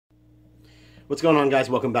What's going on, guys?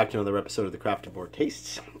 Welcome back to another episode of the Craftavore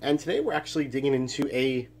Tastes. And today we're actually digging into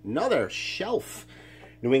another shelf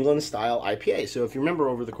New England style IPA. So if you remember,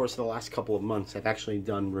 over the course of the last couple of months, I've actually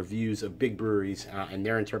done reviews of big breweries and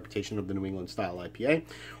their interpretation of the New England style IPA.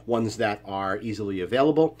 Ones that are easily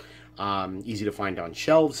available, easy to find on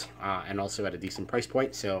shelves, and also at a decent price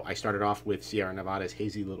point. So I started off with Sierra Nevada's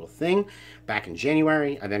Hazy Little Thing back in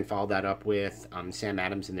January. I then followed that up with Sam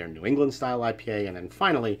Adams and their New England style IPA. And then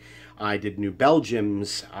finally, I did New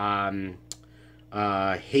Belgium's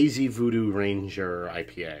Hazy Voodoo Ranger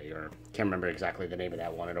IPA, or can't remember exactly the name of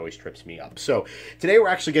that one. It always trips me up. So today we're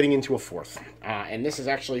actually getting into a fourth, and this is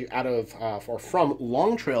actually out of or from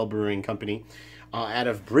Long Trail Brewing Company, out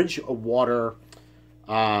of Bridgewater.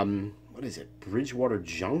 What is it? Bridgewater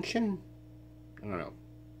Junction? I don't know.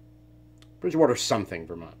 Bridgewater something,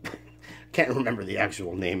 Vermont. Can't remember the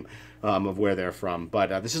actual name of where they're from.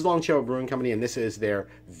 But this is Long Trail Brewing Company, and this is their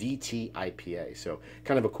VT IPA. So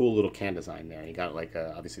kind of a cool little can design there. You got like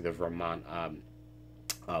obviously the Vermont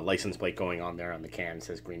license plate going on there on the can. It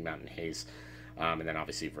says Green Mountain Haze. And then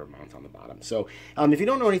obviously Vermont on the bottom. So if you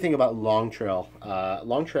don't know anything about Long Trail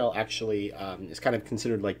actually is kind of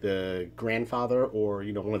considered like the grandfather, or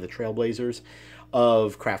one of the trailblazers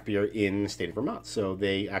of craft beer in the state of Vermont. So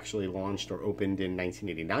they actually launched or opened in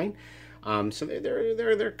 1989. So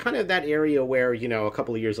they're kind of that area where, a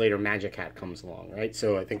couple of years later Magic Hat comes along, right?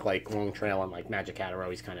 So I think like Long Trail and like Magic Hat are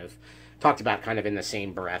always kind of talked about kind of in the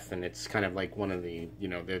same breath, and it's kind of like one of the,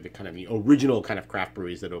 they're the kind of the original kind of craft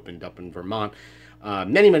breweries that opened up in Vermont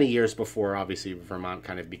many years before, obviously, Vermont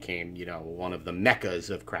kind of became, one of the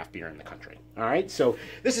meccas of craft beer in the country. All right, so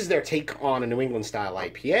this is their take on a New England style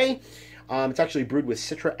IPA. It's actually brewed with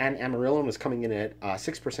Citra and Amarillo and was coming in at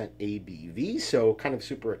 6% ABV, so kind of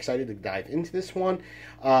super excited to dive into this one,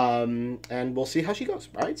 and we'll see how she goes.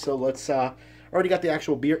 All right, so let's... already got the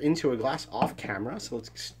actual beer into a glass off camera, so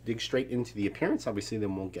let's dig straight into the appearance. Obviously,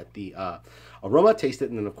 then we'll get the aroma, taste it,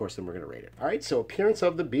 and then, of course, then we're going to rate it. All right, so appearance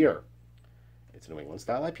of the beer. It's a New England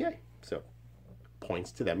style IPA, so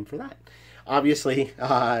points to them for that. Obviously,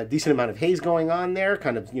 decent amount of haze going on there,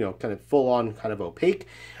 kind of full on, kind of opaque.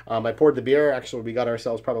 I poured the beer. Actually, we got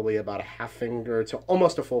ourselves probably about a half finger to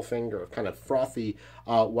almost a full finger of kind of frothy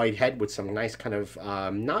white head with some nice kind of,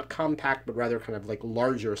 not compact, but rather kind of like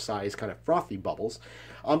larger size kind of frothy bubbles.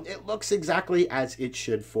 It looks exactly as it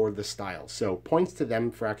should for the style. So points to them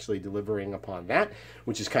for actually delivering upon that,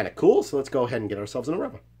 which is kind of cool. So let's go ahead and get ourselves an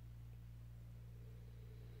aroma.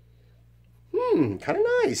 Kind of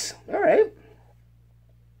nice. All right.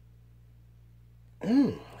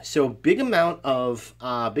 So big amount of,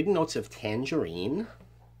 big notes of tangerine.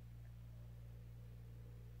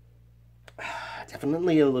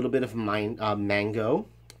 Definitely a little bit of mango.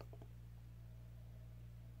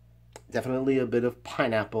 Definitely a bit of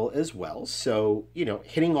pineapple as well. So,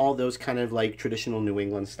 hitting all those kind of like traditional New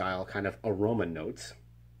England style kind of aroma notes.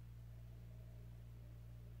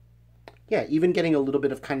 Yeah, even getting a little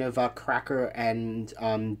bit of kind of cracker and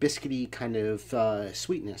biscuity kind of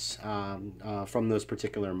sweetness from those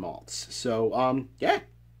particular malts. So, yeah,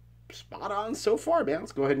 spot on so far, man.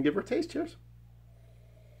 Let's go ahead and give her a taste. Cheers.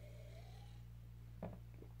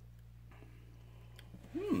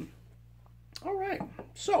 All right.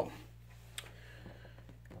 So,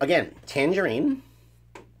 again, tangerine,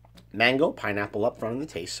 mango, pineapple up front in the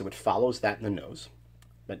taste, so it follows that in the nose.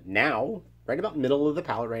 But now, right about middle of the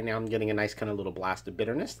palate right now, I'm getting a nice kind of little blast of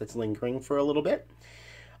bitterness that's lingering for a little bit.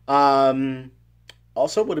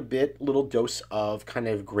 Also with a little dose of kind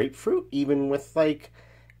of grapefruit, even with like,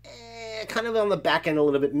 kind of on the back end a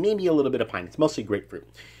little bit, maybe a little bit of pine. It's mostly grapefruit.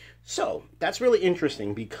 So that's really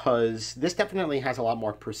interesting because this definitely has a lot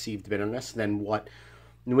more perceived bitterness than what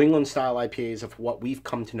New England style IPAs of what we've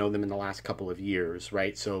come to know them in the last couple of years,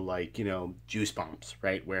 right? So like, juice bombs,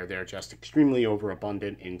 right? Where they're just extremely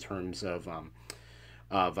overabundant in terms of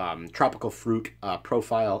tropical fruit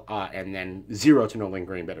profile, and then zero to no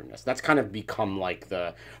lingering bitterness. That's kind of become like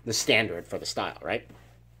the standard for the style, right?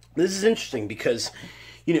 This is interesting because,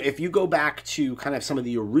 if you go back to kind of some of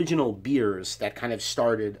the original beers that kind of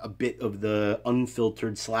started a bit of the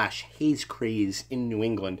unfiltered / haze craze in New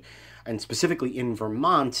England, and specifically in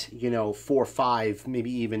Vermont, 4, 5,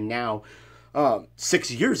 maybe even now,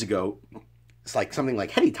 6 years ago, it's like something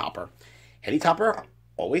like Heady Topper. Heady Topper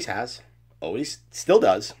always still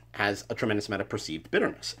does, has a tremendous amount of perceived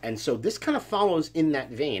bitterness. And so this kind of follows in that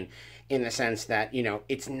vein, in the sense that,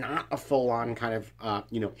 it's not a full-on kind of,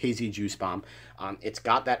 hazy juice bomb. It's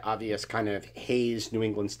got that obvious kind of haze New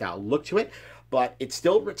England style look to it, but it's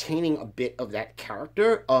still retaining a bit of that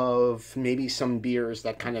character of maybe some beers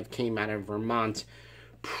that kind of came out of Vermont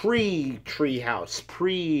pre-Treehouse,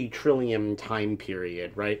 pre-Trillium time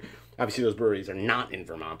period, right? Obviously, those breweries are not in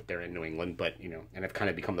Vermont, but they're in New England, but, you know, and have kind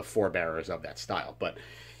of become the forebearers of that style. But,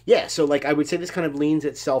 yeah, so, like, I would say this kind of leans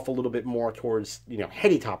itself a little bit more towards, you know,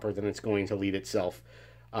 heady topper than it's going to lean itself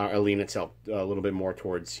a little bit more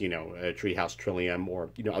towards, you know, Treehouse, Trillium, or,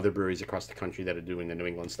 you know, other breweries across the country that are doing the New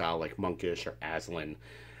England style, like Monkish or Aslan,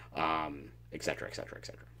 et cetera, et cetera, et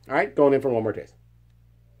cetera. All right, going in for one more taste.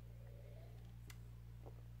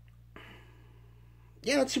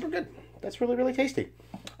 Yeah, that's super good. That's really, really tasty.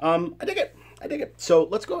 I dig it. I dig it. So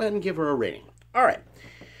let's go ahead and give her a rating. All right.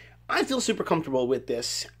 I feel super comfortable with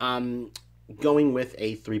this, going with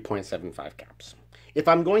a 3.75 caps. If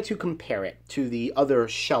I'm going to compare it to the other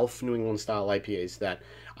shelf New England style IPAs that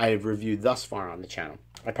I have reviewed thus far on the channel,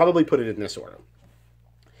 I'd probably put it in this order.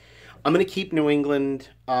 I'm going to keep New England,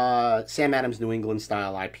 Sam Adams New England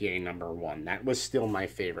style IPA #1. That was still my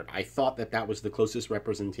favorite. I thought that that was the closest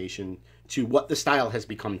representation to what the style has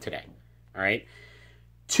become today. All right.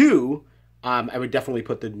 2, I would definitely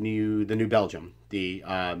put the new Belgium, the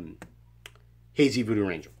Hazy Voodoo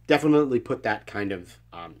Ranger. Definitely put that kind of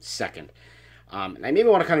second. And I maybe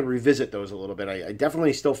want to kind of revisit those a little bit. I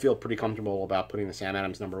definitely still feel pretty comfortable about putting the Sam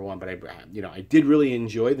Adams #1, but I did really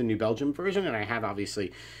enjoy the New Belgium version, and I have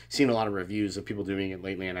obviously seen a lot of reviews of people doing it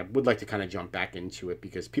lately, and I would like to kind of jump back into it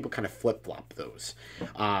because people kind of flip-flop those.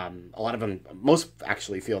 A lot of them, most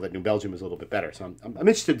actually feel that New Belgium is a little bit better, so I'm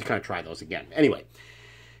interested to kind of try those again. Anyway,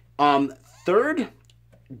 third,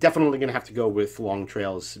 definitely going to have to go with Long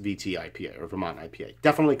Trail's VT IPA, or Vermont IPA.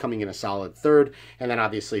 Definitely coming in a solid third. And then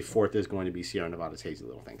obviously fourth is going to be Sierra Nevada's Hazy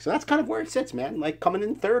Little Thing. So that's kind of where it sits, man. Like coming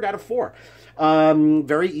in third out of 4.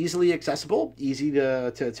 Very easily accessible, easy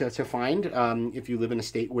to find if you live in a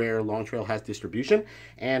state where Long Trail has distribution.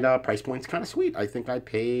 And price point's kind of sweet. I think I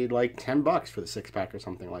paid like $10 for the 6-pack or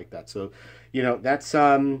something like that. So, you know, that's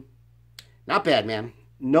not bad, man.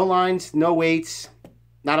 No lines, no waits,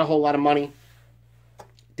 not a whole lot of money.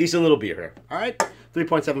 Decent little beer here. All right,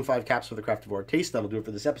 3.75 caps for the Craftavore Taste. That'll do it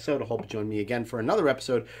for this episode. I hope you join me again for another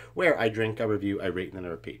episode where I drink, I review, I rate, and then I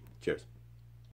repeat. Cheers.